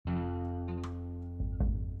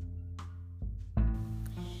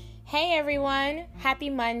Hey everyone, happy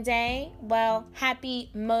Monday. Well, happy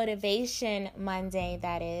Motivation Monday,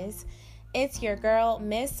 that is. It's your girl,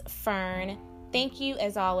 Miss Fern. Thank you,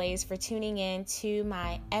 as always, for tuning in to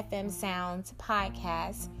my FM Sounds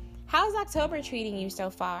podcast. How's October treating you so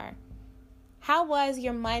far? How was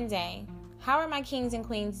your Monday? How are my kings and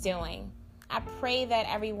queens doing? I pray that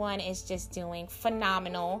everyone is just doing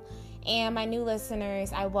phenomenal. And my new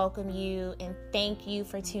listeners, I welcome you and thank you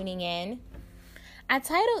for tuning in. I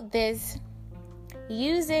titled this,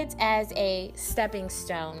 Use It as a Stepping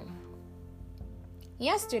Stone.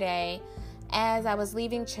 Yesterday, as I was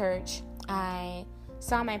leaving church, I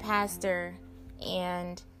saw my pastor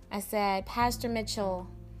and I said, Pastor Mitchell,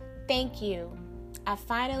 thank you. I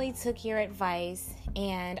finally took your advice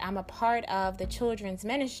and I'm a part of the children's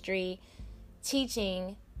ministry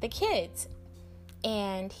teaching the kids.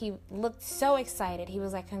 And he looked so excited. He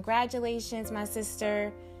was like, congratulations, my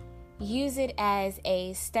sister. Use it as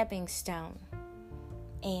a stepping stone.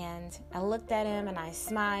 And I looked at him and I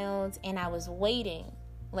smiled and I was waiting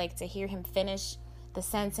to hear him finish the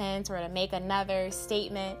sentence or to make another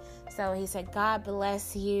statement. So he said, God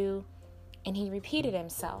bless you. And he repeated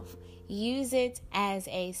himself. Use it as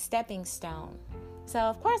a stepping stone. So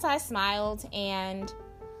of course I smiled and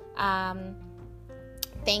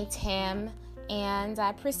thanked him. And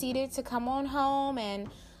I proceeded to come on home, and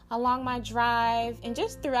along my drive and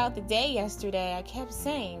just throughout the day yesterday, I kept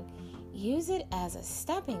saying, use it as a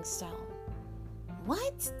stepping stone.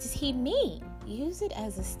 What does he mean? Use it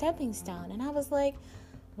as a stepping stone. And I was like,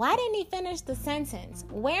 why didn't he finish the sentence?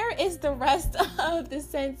 Where is the rest of the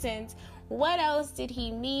sentence? What else did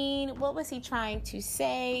he mean? What was he trying to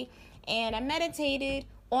say? And I meditated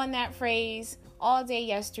on that phrase all day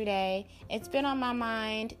yesterday. It's been on my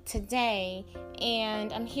mind today,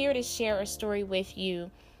 and I'm here to share a story with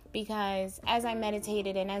you because as I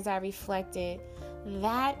meditated and as I reflected,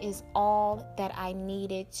 that is all that I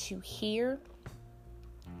needed to hear.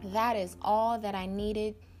 That is all that I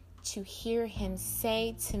needed to hear him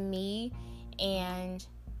say to me. And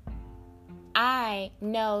I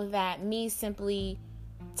know that me simply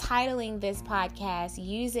titling this podcast,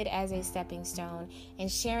 Use It as a Stepping Stone,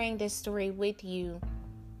 and sharing this story with you,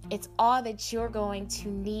 it's all that you're going to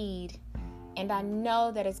need. And I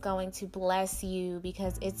know that it's going to bless you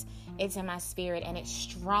because it's in my spirit and it's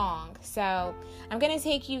strong. So I'm going to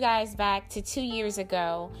take you guys back to 2 years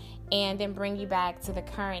ago and then bring you back to the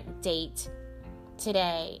current date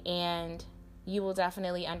today. And you will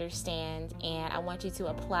definitely understand. And I want you to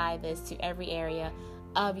apply this to every area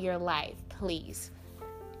of your life, please.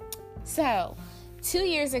 So 2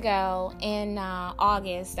 years ago in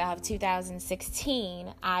August of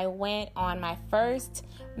 2016, I went on my first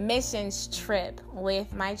missions trip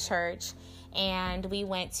with my church, and we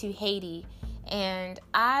went to Haiti. And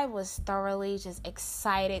I was thoroughly just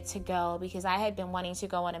excited to go because I had been wanting to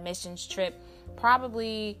go on a missions trip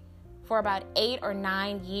probably for about 8 or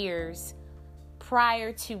 9 years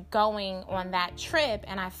prior to going on that trip.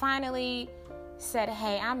 And I finally said,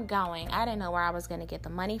 hey, I'm going. I didn't know where I was going to get the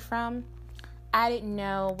money from. I didn't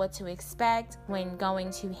know what to expect when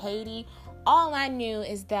going to Haiti. All I knew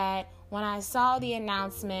is that when I saw the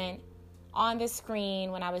announcement on the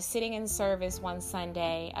screen, when I was sitting in service one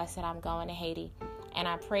Sunday, I said, I'm going to Haiti. And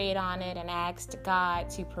I prayed on it and asked God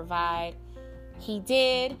to provide. He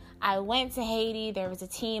did. I went to Haiti. There was a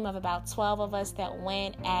team of about 12 of us that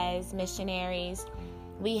went as missionaries.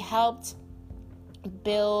 We helped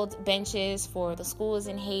build benches for the schools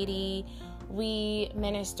in Haiti. We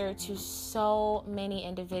ministered to so many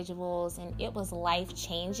individuals, and it was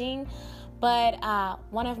life-changing. But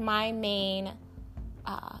one of my main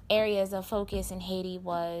areas of focus in Haiti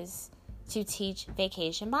was to teach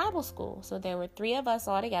Vacation Bible School. So there were 3 of us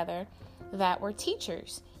all together that were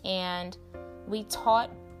teachers, and we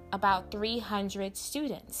taught about 300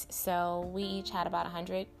 students. So we each had about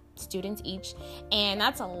 100 students each, and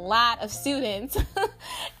that's a lot of students.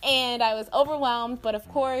 And I was overwhelmed, but of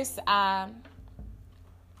course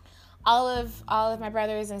all of my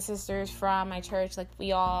brothers and sisters from my church,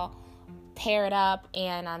 we all paired up,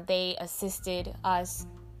 and they assisted us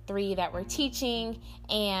 3 that were teaching.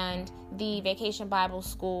 And the Vacation Bible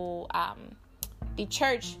School, the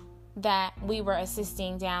church that we were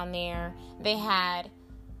assisting down there, they had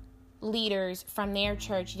leaders from their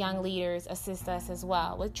church, young leaders, assist us as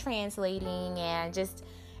well with translating and just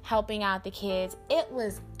helping out the kids. It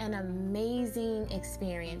was an amazing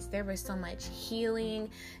experience. There was so much healing.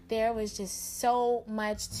 There was just so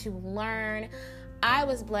much to learn. I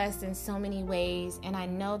was blessed in so many ways, and I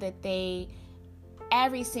know that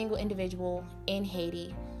every single individual in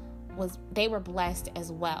Haiti they were blessed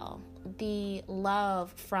as well. The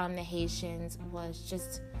love from the Haitians was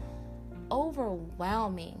just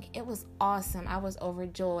overwhelming. It was awesome. I was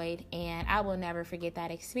overjoyed, and I will never forget that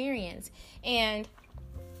experience. And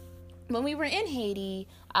when we were in Haiti,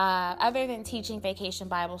 other than teaching Vacation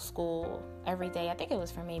Bible School every day, I think it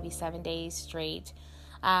was for maybe 7 days straight,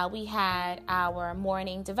 we had our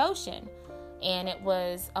morning devotion. And it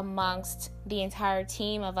was amongst the entire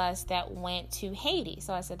team of us that went to Haiti.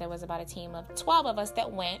 So I said there was about a team of 12 of us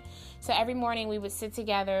that went. So every morning we would sit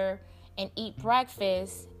together and eat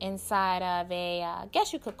breakfast inside of I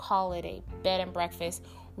guess you could call it a bed and breakfast,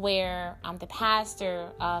 where the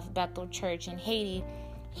pastor of Bethel Church in Haiti,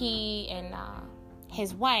 he and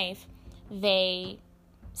his wife, they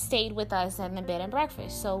stayed with us in the bed and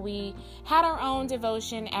breakfast. So we had our own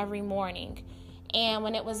devotion every morning. And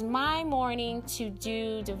when it was my morning to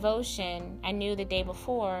do devotion, I knew the day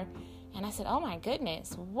before, and I said, oh my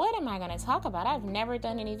goodness, what am I going to talk about? I've never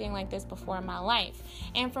done anything like this before in my life.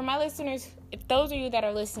 And for my listeners, if those of you that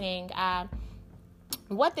are listening,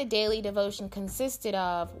 what the daily devotion consisted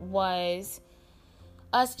of was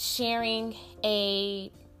us sharing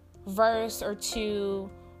a verse or two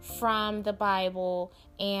from the Bible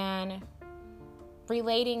and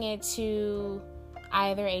relating it to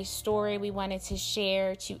either a story we wanted to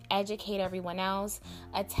share to educate everyone else,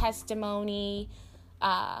 a testimony,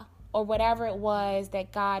 or whatever it was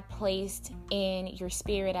that God placed in your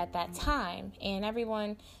spirit at that time. And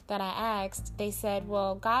everyone that I asked, they said,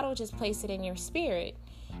 well, God will just place it in your spirit.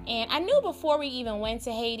 And I knew before we even went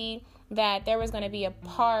to Haiti that there was going to be a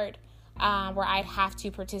part where I'd have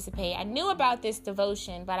to participate. I knew about this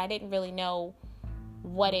devotion, but I didn't really know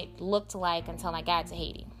what it looked like until I got to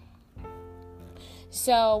Haiti.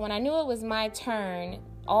 So when I knew it was my turn,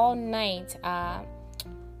 all night,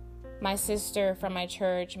 my sister from my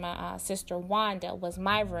church, my sister Wanda, was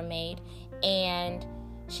my roommate, and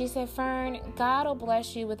she said, Fern, God will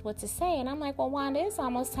bless you with what to say. And I'm like, well, Wanda, it's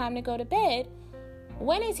almost time to go to bed.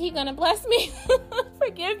 When is he going to bless me?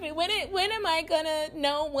 Forgive me. When am I going to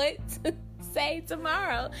know what to say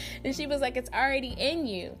tomorrow? And she was like, it's already in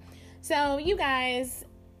you. So you guys,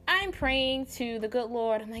 I'm praying to the good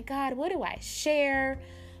Lord. I'm like, God, what do I share?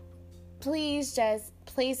 Please just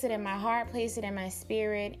place it in my heart, place it in my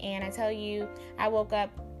spirit. And I tell you, I woke up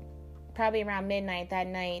probably around midnight that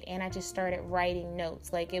night, and I just started writing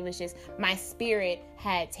notes. Like, it was just, my spirit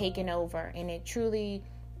had taken over, and it truly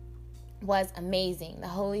was amazing. The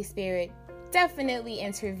Holy Spirit definitely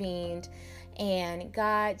intervened, and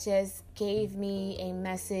God just gave me a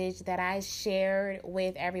message that I shared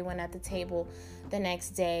with everyone at the table the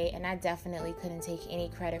next day. And I definitely couldn't take any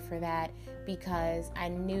credit for that, because I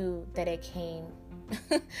knew that it came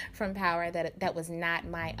from power that was not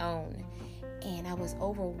my own. And I was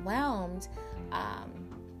overwhelmed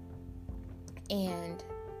and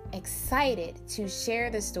excited to share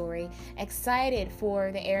the story, excited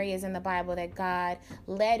for the areas in the Bible that God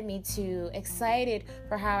led me to, excited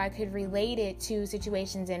for how I could relate it to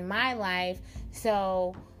situations in my life,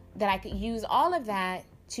 so that I could use all of that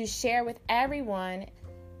to share with everyone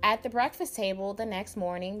at the breakfast table the next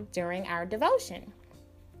morning during our devotion.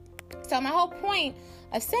 So my whole point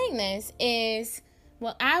of saying this is,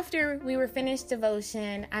 well, after we were finished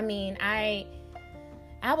devotion, I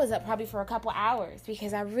was up probably for a couple hours,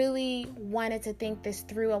 because I really wanted to think this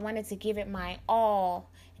through. I wanted to give it my all,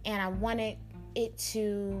 and I wanted it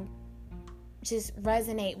to just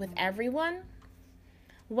resonate with everyone.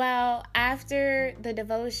 Well, after the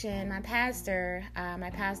devotion, my pastor,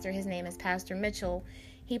 his name is Pastor Mitchell,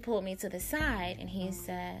 he pulled me to the side and he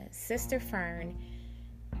said, Sister Fern,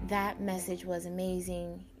 that message was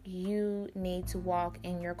amazing. You need to walk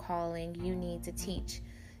in your calling. You need to teach.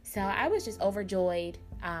 So I was just overjoyed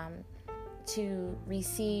to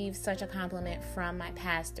receive such a compliment from my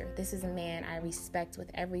pastor. This is a man I respect with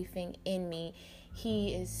everything in me.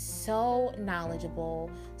 He is so knowledgeable,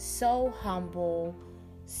 so humble,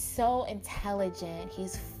 so intelligent.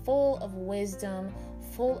 He's full of wisdom,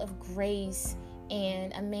 full of grace,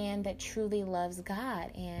 and a man that truly loves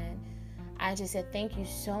God. And I just said, thank you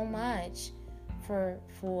so much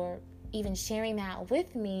for even sharing that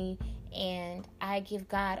with me, and I give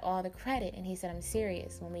God all the credit. And he said, I'm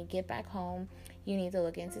serious. When we get back home, you need to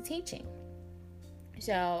look into teaching.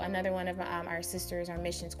 So another one of our sisters, our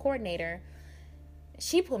missions coordinator,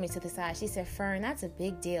 she pulled me to the side. She said, Fern, that's a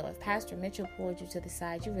big deal. If Pastor Mitchell pulled you to the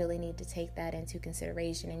side, you really need to take that into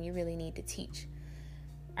consideration, and you really need to teach.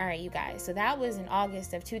 All right, you guys. So that was in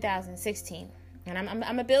August of 2016. And I'm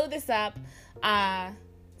going to build this up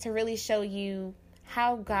to really show you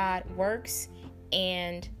how God works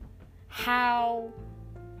and how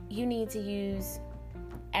you need to use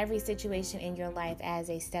every situation in your life as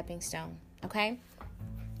a stepping stone. Okay?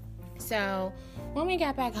 So when we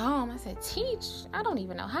got back home, I said, teach? I don't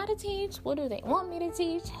even know how to teach. What do they want me to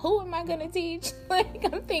teach? Who am I going to teach? Like,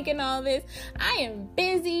 I'm thinking all this. I am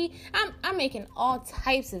busy. I'm making all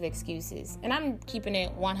types of excuses. And I'm keeping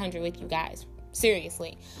it 100 with you guys.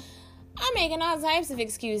 Seriously. I'm making all types of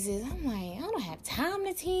excuses. I'm like, I don't have time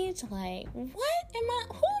to teach. Like, who am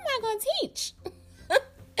I going to teach?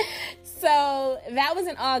 So that was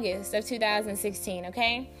in August of 2016,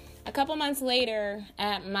 okay? A couple months later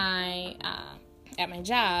at my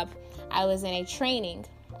job, I was in a training,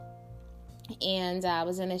 and I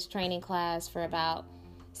was in this training class for about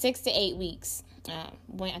 6 to 8 weeks.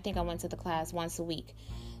 I think I went to the class once a week.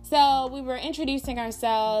 So we were introducing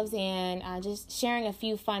ourselves and just sharing a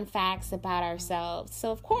few fun facts about ourselves.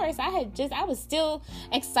 So of course, I was still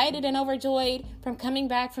excited and overjoyed from coming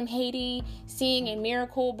back from Haiti, seeing a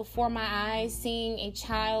miracle before my eyes, seeing a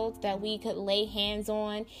child that we could lay hands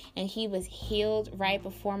on and he was healed right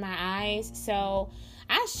before my eyes. So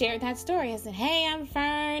I shared that story. I said, hey, I'm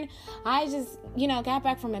Fern. I just, got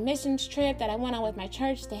back from a missions trip that I went on with my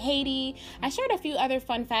church to Haiti. I shared a few other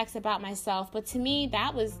fun facts about myself, but to me,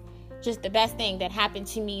 that was just the best thing that happened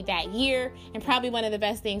to me that year, and probably one of the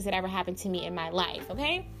best things that ever happened to me in my life,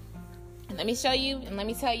 okay? And let me show you, and let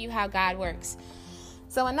me tell you how God works.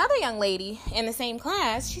 So another young lady in the same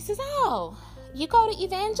class, she says, oh, you go to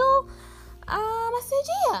Evangel? I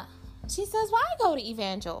said, yeah. She says, well, I go to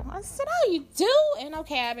Evangel. I said, oh, you do? And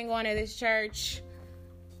okay, I've been going to this church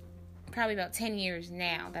probably about 10 years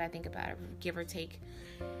now that I think about it, give or take.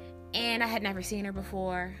 And I had never seen her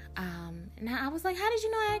before. And I was like, how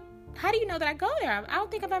do you know that I go there? I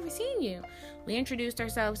don't think I've ever seen you. We introduced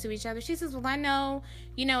ourselves to each other. She says, well, I know,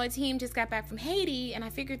 a team just got back from Haiti, and I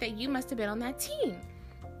figured that you must have been on that team.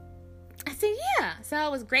 I said, yeah. So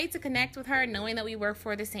it was great to connect with her, knowing that we work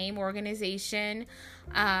for the same organization.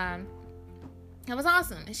 It was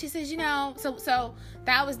awesome. And she says, so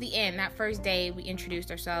that was the end. That first day, we introduced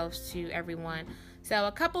ourselves to everyone. So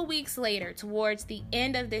a couple weeks later, towards the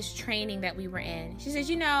end of this training that we were in, she says,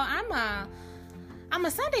 I'm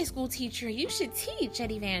a Sunday school teacher. You should teach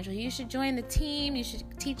at Evangel. You should join the team. You should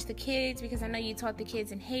teach the kids, because I know you taught the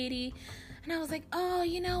kids in Haiti. And I was like, oh,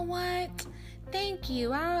 you know what? Thank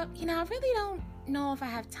you. I really don't know if I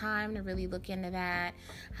have time to really look into that.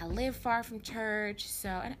 I live far from church. So,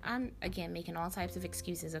 and I'm, again, making all types of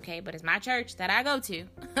excuses, okay? But it's my church that I go to.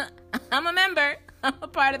 I'm a member. I'm a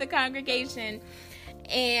part of the congregation.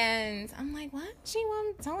 And I'm like, what? She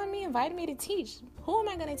telling me, invited me to teach. Who am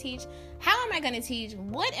I going to teach? How am I going to teach?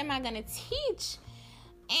 What am I going to teach?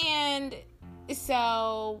 And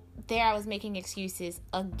so there I was making excuses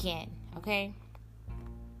again, okay?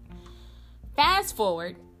 Fast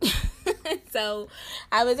forward. So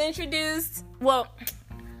I was introduced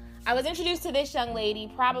to this young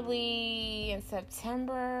lady probably in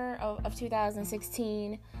September of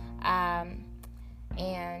 2016.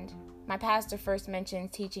 And my pastor first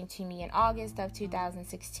mentioned teaching to me in August of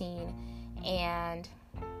 2016. And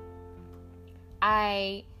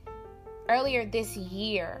earlier this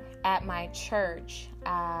year at my church,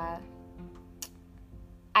 I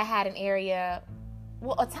had an area,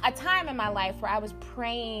 a time in my life where I was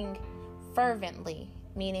praying fervently,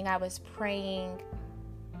 meaning I was praying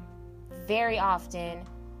very often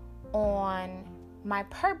on my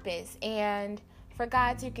purpose and for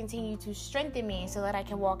God to continue to strengthen me so that I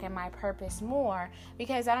can walk in my purpose more.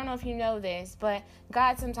 Because I don't know if you know this, but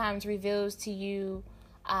God sometimes reveals to you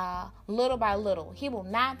little by little. He will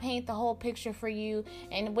not paint the whole picture for you,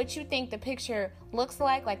 and what you think the picture looks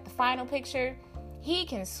like the final picture, He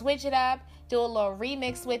can switch it up, do a little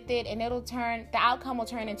remix with it, and the outcome will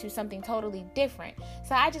turn into something totally different.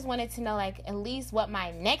 So I just wanted to know, at least what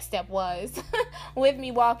my next step was with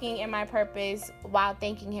me walking in my purpose while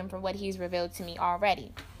thanking Him for what He's revealed to me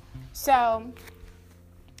already. So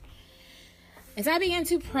as I began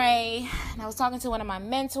to pray, and I was talking to one of my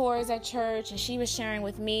mentors at church, and she was sharing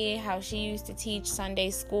with me how she used to teach Sunday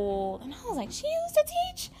school. And I was like, she used to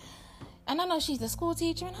teach? And I know she's a school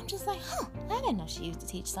teacher, and I'm just like, I didn't know she used to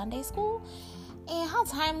teach Sunday school. And how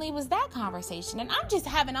timely was that conversation? And I'm just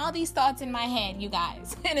having all these thoughts in my head, you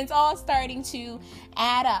guys. And it's all starting to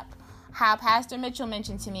add up. How Pastor Mitchell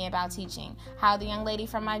mentioned to me about teaching. How the young lady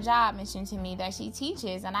from my job mentioned to me that she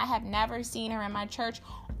teaches. And I have never seen her in my church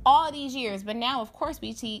all these years. But now, of course,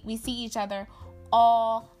 we see each other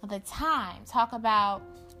all the time. Talk about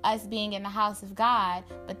us being in the house of God,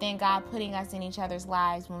 but then God putting us in each other's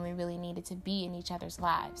lives when we really needed to be in each other's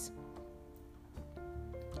lives.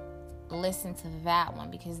 Listen to that one,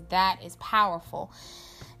 because that is powerful.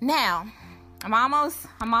 Now, I'm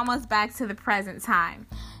almost back to the present time.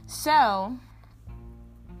 So,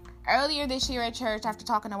 earlier this year at church, after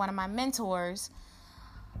talking to one of my mentors,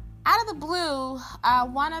 out of the blue,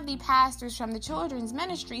 one of the pastors from the children's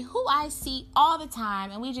ministry, who I see all the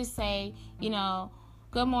time, and we just say,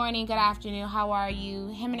 good morning, good afternoon, how are you?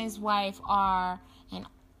 Him and his wife are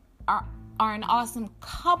an awesome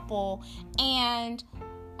couple, and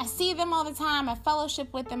I see them all the time. I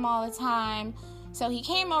fellowship with them all the time. So he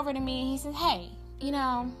came over to me and he said, hey,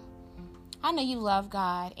 I know you love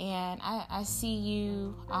God, and I see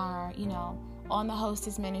you are, on the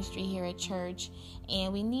hostess ministry here at church,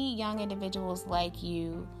 and we need young individuals like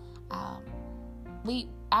you.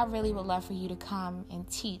 I really would love for you to come and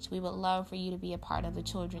teach. We would love for you to be a part of the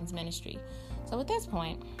children's ministry. So at this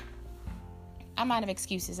point, I'm out of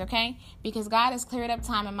excuses, okay? Because God has cleared up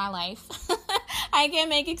time in my life. I can't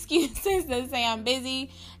make excuses to say I'm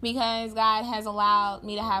busy, because God has allowed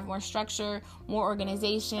me to have more structure, more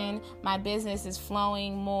organization. My business is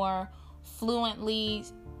flowing more fluidly.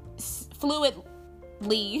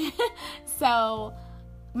 So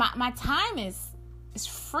my time is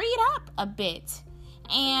freed up a bit.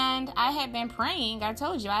 And I had been praying, I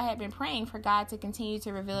told you, I had been praying for God to continue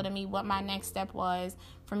to reveal to me what my next step was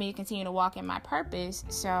for me to continue to walk in my purpose.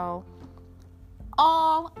 So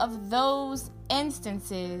all of those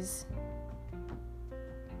instances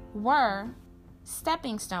were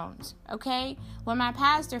stepping stones, okay? When my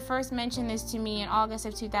pastor first mentioned this to me in August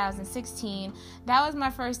of 2016, that was my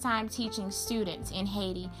first time teaching students in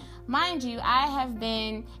Haiti. Mind you, I have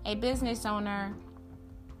been a business owner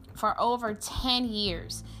for over 10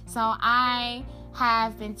 years. So I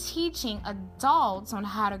have been teaching adults on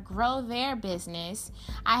how to grow their business.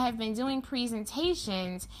 I have been doing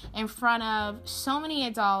presentations in front of so many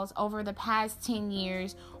adults over the past 10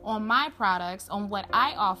 years on my products, on what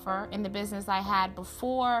I offer in the business I had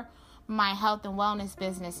before my health and wellness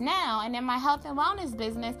business now. And in my health and wellness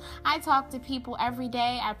business, I talk to people every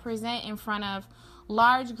day. I present in front of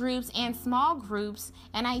large groups and small groups,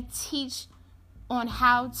 and I teach on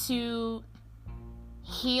how to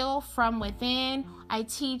heal from within. I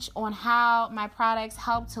teach on how my products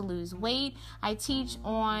help to lose weight. I teach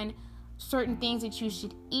on certain things that you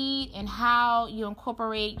should eat and how you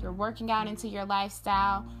incorporate your working out into your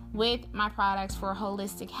lifestyle with my products for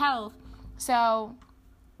holistic health. So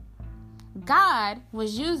God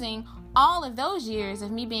was using all of those years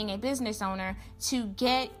of me being a business owner to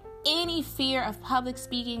get any fear of public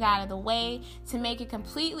speaking out of the way, to make it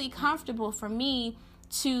completely comfortable for me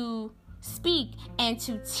to speak and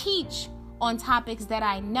to teach on topics that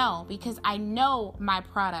I know, because I know my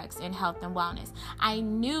products in health and wellness. I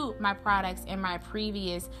knew my products in my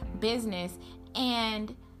previous business.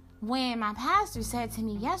 And when my pastor said to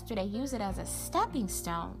me yesterday, use it as a stepping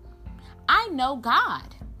stone, I know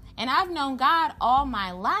God, and I've known God all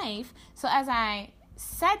my life. So as I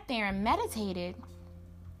sat there and meditated,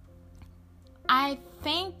 I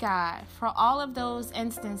thank God for all of those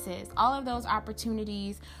instances, all of those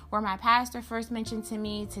opportunities where my pastor first mentioned to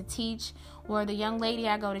me to teach, where the young lady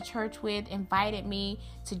I go to church with invited me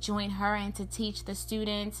to join her and to teach the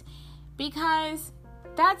students, because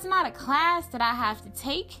that's not a class that I have to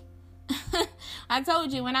take. I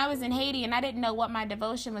told you, when I was in Haiti and I didn't know what my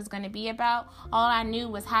devotion was going to be about, all I knew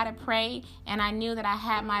was how to pray, and I knew that I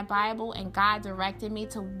had my Bible, and God directed me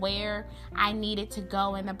to where I needed to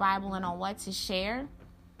go in the Bible and on what to share.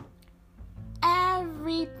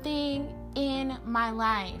 Everything in my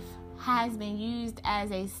life has been used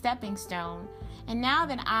as a stepping stone. And now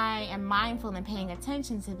that I am mindful and paying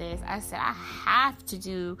attention to this, I said I have to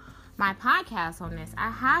do my podcast on this. I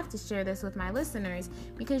have to share this with my listeners,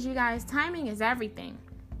 because you guys, timing is everything.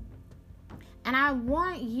 And I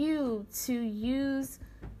want you to use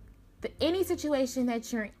any situation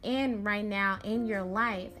that you're in right now in your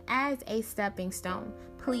life as a stepping stone.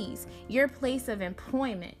 Please, your place of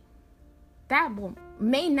employment, that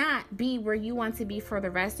may not be where you want to be for the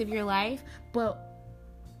rest of your life, but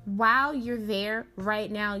while you're there right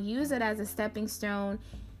now, use it as a stepping stone.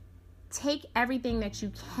 Take everything that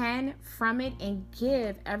you can from it and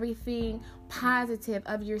give everything positive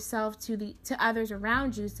of yourself to others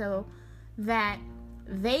around you, so that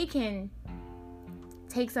they can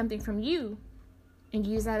take something from you and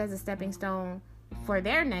use that as a stepping stone for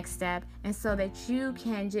their next step, and so that you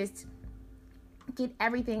can just get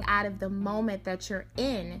everything out of the moment that you're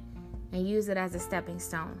in and use it as a stepping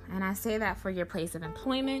stone. And I say that for your place of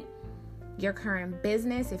employment, your current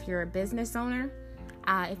business, if you're a business owner,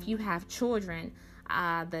 if you have children,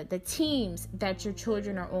 the teams that your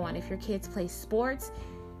children are on, if your kids play sports,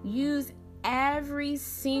 use every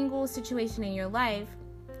single situation in your life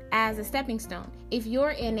as a stepping stone. If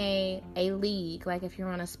you're in a league, like if you're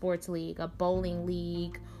on a sports league, a bowling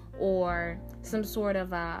league, or some sort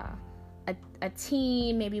of a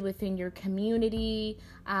team, maybe within your community.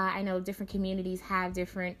 I know different communities have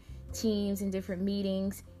different teams and different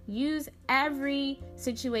meetings. Use every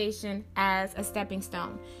situation as a stepping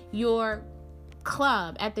stone. Your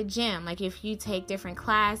club at the gym, like if you take different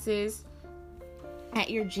classes at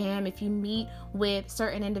your gym, if you meet with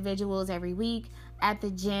certain individuals every week at the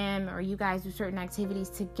gym, or you guys do certain activities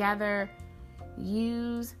together,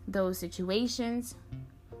 use those situations,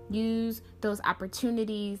 use those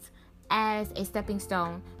opportunities as a stepping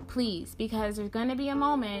stone, please, because there's going to be a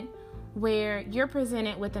moment where you're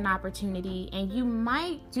presented with an opportunity and you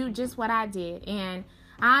might do just what I did. And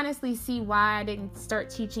I honestly see why I didn't start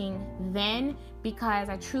teaching then, because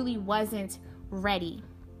I truly wasn't ready.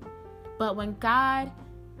 But when God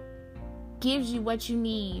gives you what you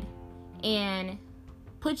need and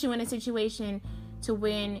puts you in a situation to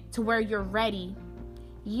where you're ready,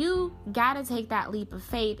 you gotta take that leap of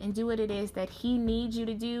faith and do what it is that He needs you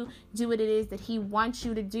to do what it is that He wants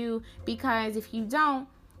you to do, because if you don't,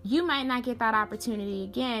 you might not get that opportunity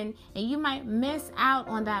again, and you might miss out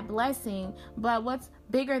on that blessing. But what's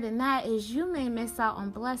bigger than that is you may miss out on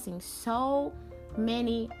blessing so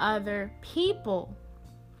many other people.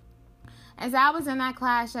 As I was in that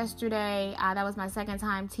class yesterday, that was my second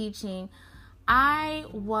time teaching, I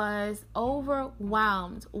was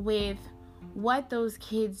overwhelmed with what those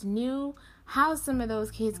kids knew, how some of those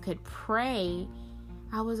kids could pray.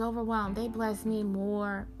 I was overwhelmed. They blessed me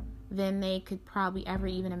more than they could probably ever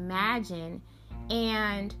even imagine.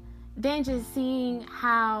 And then just seeing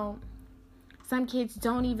how some kids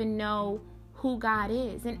don't even know who God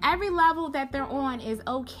is. And every level that they're on is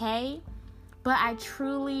okay, but I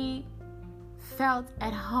truly felt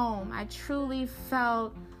at home. I truly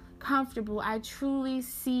felt comfortable. I truly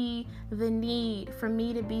see the need for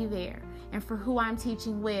me to be there and for who I'm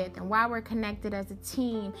teaching with and why we're connected as a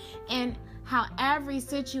team, and how every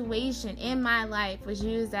situation in my life was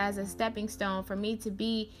used as a stepping stone for me to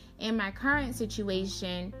be in my current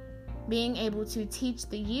situation, being able to teach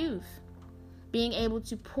the youth, being able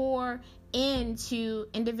to pour into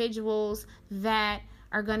individuals that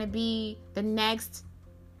are going to be the next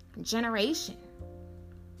generation.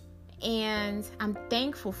 And I'm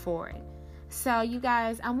thankful for it. So you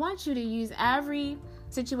guys, I want you to use every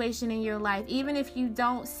situation in your life, even if you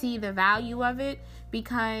don't see the value of it,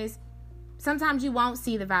 because sometimes you won't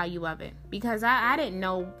see the value of it. Because I didn't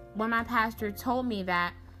know when my pastor told me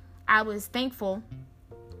that. I was thankful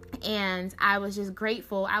and I was just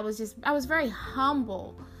grateful. I was very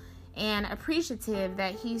humble and appreciative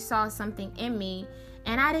that he saw something in me,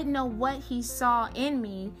 and I didn't know what he saw in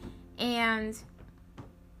me. And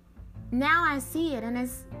now I see it, and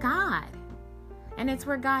it's God. And it's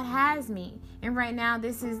where God has me. And right now,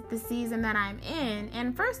 this is the season that I'm in.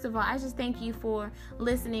 And first of all, I just thank you for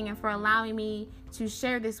listening and for allowing me to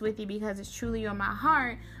share this with you, because it's truly on my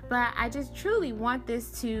heart. But I just truly want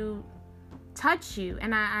this to touch you.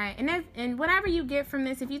 And whatever you get from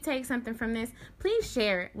this, if you take something from this, please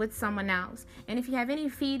share it with someone else. And if you have any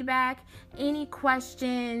feedback, any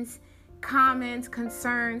questions, comments,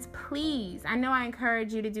 concerns, please, I know I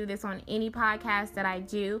encourage you to do this on any podcast that I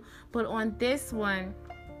do, but on this one,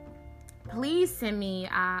 please send me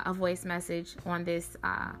a voice message on this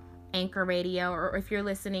Anchor Radio, or if you're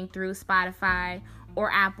listening through Spotify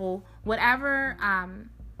or Apple, whatever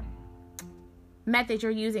method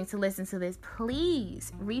you're using to listen to this,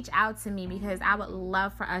 please reach out to me, because I would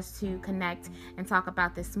love for us to connect and talk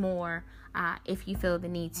about this more if you feel the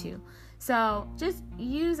need to. So just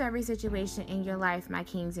use every situation in your life, my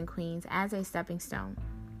kings and queens, as a stepping stone.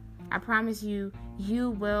 I promise you,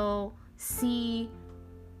 you will see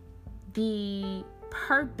the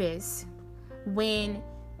purpose when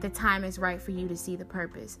the time is right for you to see the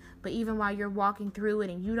purpose. But even while you're walking through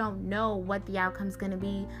it and you don't know what the outcome's going to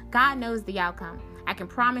be, God knows the outcome. I can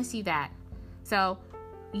promise you that. So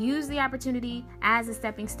use the opportunity as a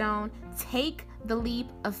stepping stone. Take the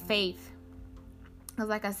leap of faith. Because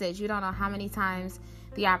like I said, you don't know how many times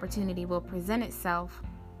the opportunity will present itself.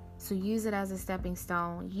 So use it as a stepping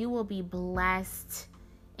stone. You will be blessed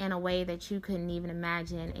in a way that you couldn't even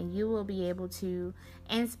imagine. And you will be able to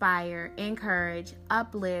inspire, encourage,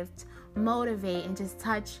 uplift, motivate, and just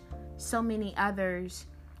touch so many others.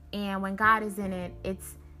 And when God is in it,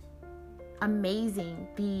 it's amazing,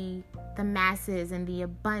 the masses and the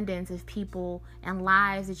abundance of people and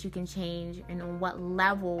lives that you can change, and on what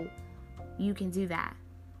level you can do that.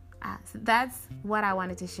 So that's what I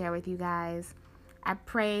wanted to share with you guys. I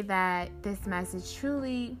pray that this message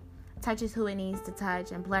truly touches who it needs to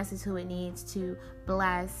touch and blesses who it needs to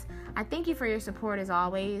bless. I thank you for your support as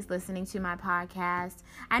always, listening to my podcast.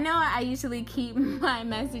 I know I usually keep my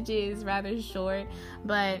messages rather short,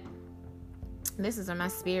 but this is in my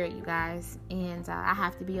spirit, you guys, and I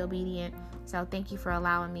have to be obedient. So thank you for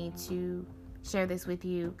allowing me to share this with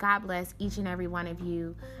you. God bless each and every one of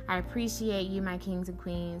you. I appreciate you, my kings and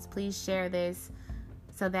queens. Please share this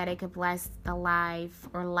so that it could bless the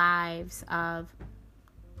lives of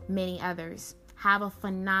many others. Have a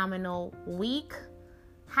phenomenal week.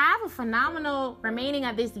 Have a phenomenal remaining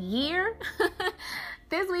of this year.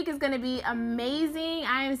 This week is going to be amazing.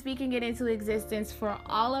 I am speaking it into existence for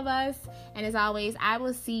all of us. And as always, I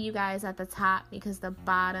will see you guys at the top because the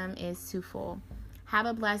bottom is too full. Have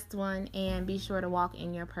a blessed one and be sure to walk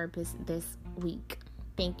in your purpose this week.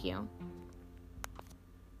 Thank you.